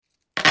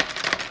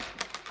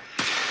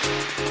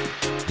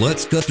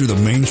Let's cut through the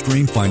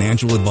mainstream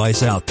financial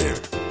advice out there.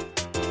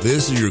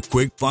 This is your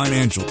quick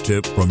financial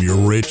tip from your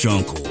rich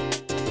uncle.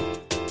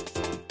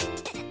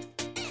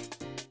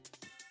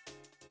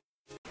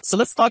 So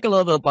let's talk a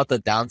little bit about the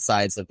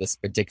downsides of this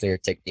particular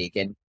technique.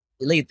 And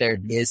really there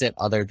isn't,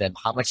 other than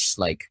how much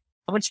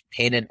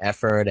pain and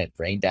effort and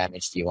brain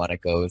damage do you want to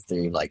go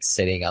through, like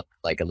setting up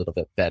like a little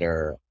bit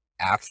better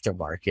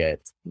aftermarket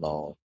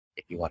loan,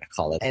 if you want to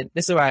call it. And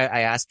this is why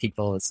I ask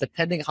people, it's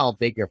depending how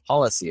big your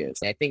policy is.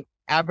 And I think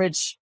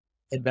average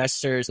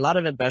investors, a lot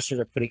of investors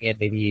are putting in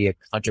maybe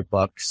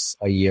 $100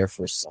 a year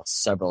for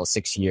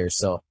 6 years.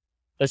 So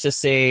let's just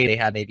say they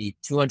have maybe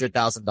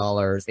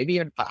 $200,000, maybe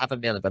even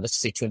 $500,000, but let's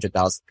just say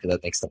 200,000 because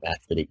that makes the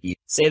math really easy.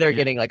 Say they're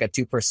getting like a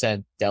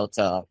 2%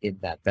 delta in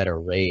that better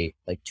rate,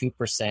 like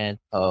 2%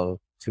 of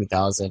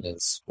 2,000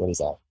 is, what is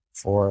that?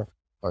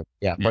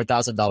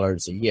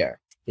 $4,000 a year.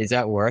 Is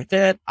that worth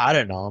it? I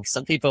don't know.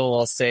 Some people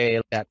will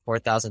say that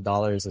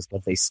 $4,000 is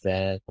what they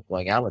spend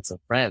going out with some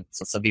friends.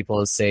 So some people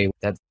will say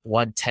that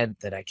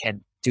 1/10 that I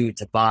can do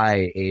to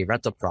buy a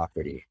rental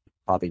property.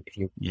 Probably if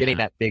you're getting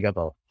that big of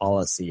a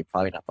policy, you're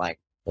probably not buying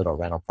little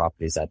rental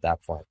properties at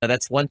that point. But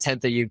that's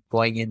 1/10 that you're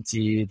going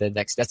into the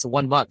next, that's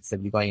 1 month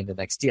that you're going into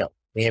the next deal.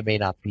 It may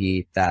not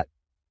be that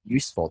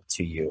useful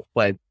to you,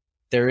 but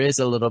there is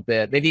a little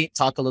bit, maybe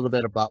talk a little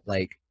bit about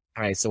like,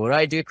 all right, so what do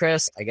I do,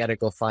 Chris? I got to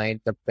go find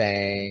the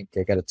bank.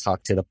 I got to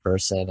talk to the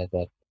person, and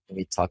then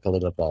maybe talk a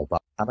little bit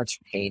about how much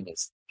pain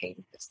is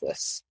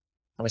this?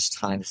 How much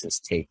time does this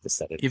to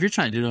set it? If you're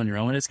trying to do it on your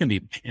own, it's going to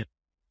be a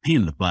pain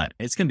in the butt.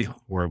 It's going to be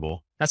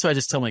horrible. That's why I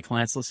just tell my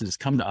clients, listen, just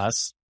come to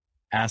us,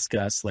 ask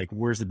us, like,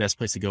 where's the best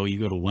place to go? You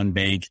go to one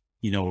bank,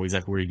 you know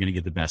exactly where you're going to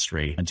get the best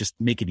rate, and just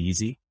make it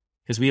easy.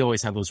 Because we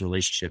always have those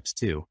relationships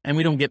too. And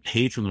we don't get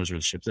paid from those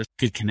relationships. That's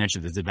good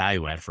connection. That's a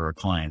value add for our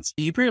clients.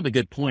 You bring up a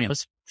good point.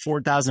 That's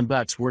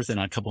 $4,000 worth it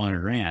on a couple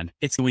 $100,000.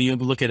 It's when you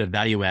look at a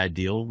value add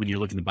deal, when you're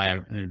looking to buy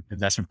an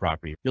investment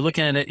property, you're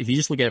looking at it. If you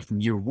just look at it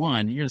from year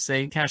one, you're going to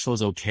say cash flow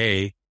is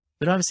okay.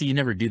 But obviously you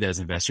never do that as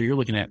an investor. You're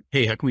looking at,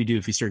 hey, how can we do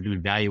if we start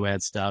doing value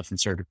add stuff and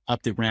start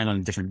up the rent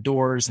on different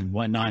doors and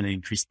whatnot and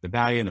increase the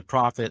value and the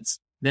profits?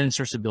 Then it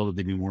starts to build up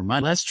to be more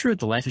money. That's true with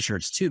the life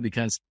insurance too,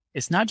 because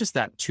it's not just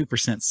that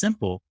 2%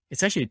 simple.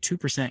 It's actually a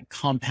 2%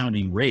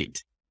 compounding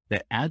rate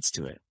that adds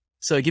to it.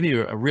 So I'll give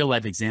you a real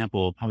life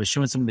example. I was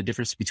showing some of the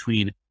difference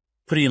between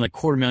putting in like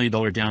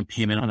 $250,000 down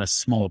payment on a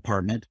small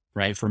apartment,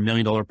 right? For $1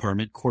 million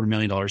apartment,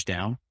 $250,000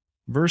 down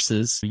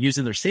versus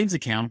using their savings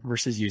account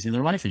versus using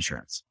their life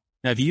insurance.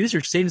 Now, if you use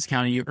your savings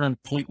account and you earn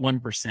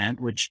 0.1%,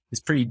 which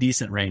is pretty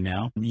decent right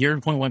now, you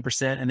earn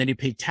 0.1% and then you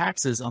pay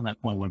taxes on that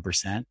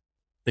 0.1%.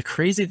 The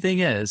crazy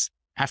thing is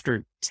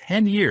after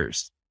 10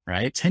 years,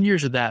 right? 10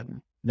 years of that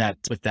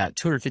with that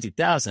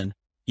 250,000,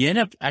 you end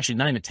up actually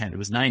not even 10, it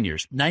was 9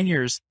 years. 9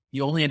 years,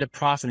 you only end up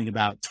profiting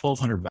about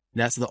 $1,200.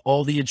 That's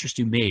all the interest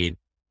you made,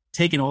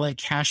 taking all that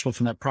cash flow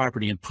from that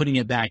property and putting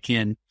it back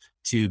in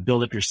to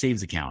build up your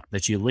savings account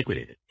that you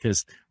liquidated.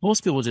 Because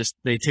most people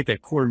they take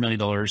that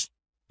 $250,000,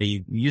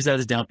 they use that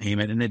as down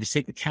payment, and they just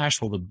take the cash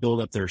flow to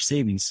build up their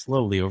savings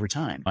slowly over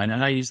time. And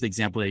I use the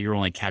example that you're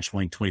only cash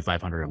flowing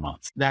 $2,500 a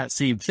month. That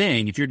same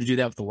thing, if you're to do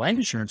that with the life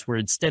insurance, where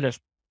instead of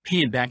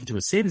paying back into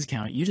a savings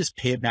account, you just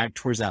pay it back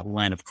towards that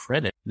line of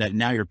credit that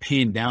now you're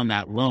paying down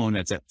that loan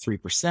that's at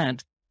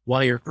 3%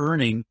 while you're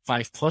earning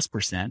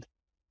 5+%.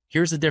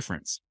 Here's the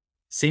difference.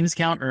 Savings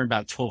account earned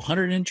about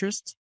 $1,200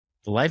 interest.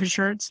 The life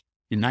insurance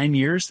in 9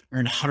 years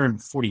earned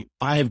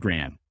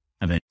 $145,000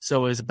 of it.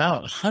 So it's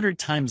about 100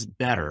 times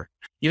better,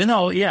 even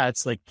though,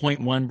 it's like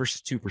 0.1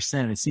 versus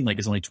 2%. It seemed like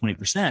it's only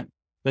 20%,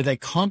 but that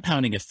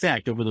compounding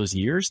effect over those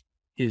years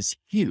is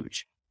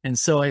huge. And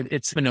so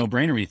it's a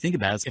no-brainer when you think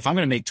about it. If I'm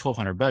going to make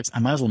 $1,200, I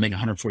might as well make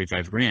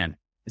 $145,000.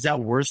 Is that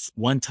worth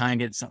one time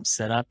getting something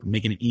set up,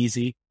 making it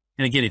easy?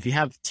 And again, if you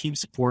have team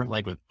support,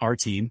 like with our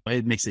team,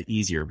 it makes it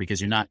easier because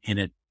you're not in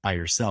it by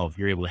yourself.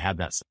 You're able to have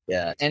that.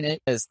 Yeah. And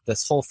it is,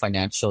 this whole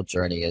financial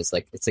journey is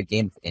like, it's a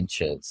game of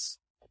inches.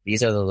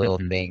 These are the little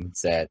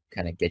things that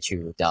kind of get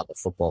you down the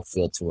football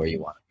field to where you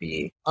want to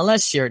be.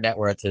 Unless your net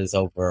worth is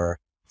over a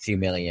few $1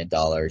 million,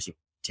 you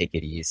take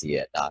it easy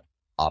and not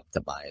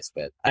optimize.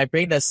 But I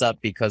bring this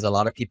up because a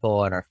lot of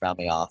people in our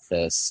family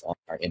office,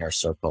 our inner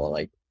circle,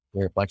 like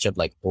we're a bunch of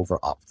like over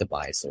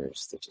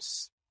optimizers. They're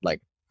just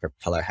like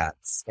propeller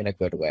hats in a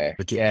good way.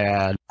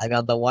 Yeah. I mean,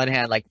 on the one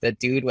hand, like the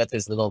dude with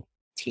his little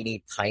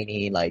teeny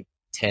tiny, like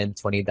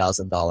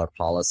 $10,000-$20,000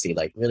 policy,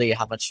 like really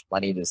how much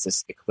money does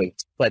this equate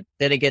to? But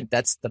then again,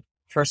 that's the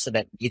person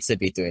that needs to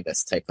be doing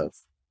this type of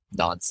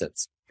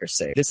nonsense per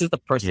se. This is the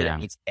person that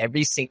needs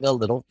every single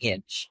little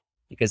inch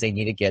because they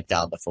need to get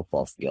down the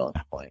football field at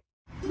that point.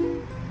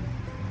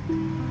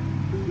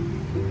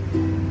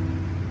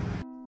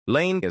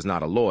 Lane is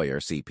not a lawyer,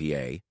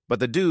 CPA, but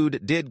the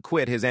dude did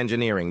quit his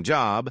engineering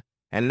job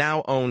and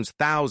now owns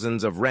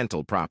thousands of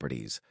rental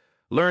properties.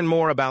 Learn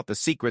more about the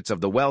secrets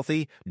of the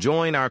wealthy.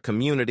 Join our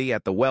community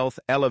at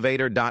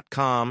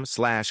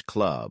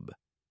thewealthelevator.com/club.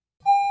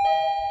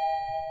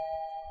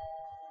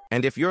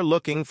 And if you're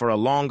looking for a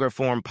longer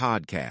form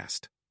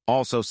podcast,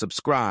 also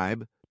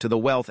subscribe to the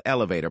Wealth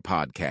Elevator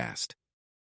podcast.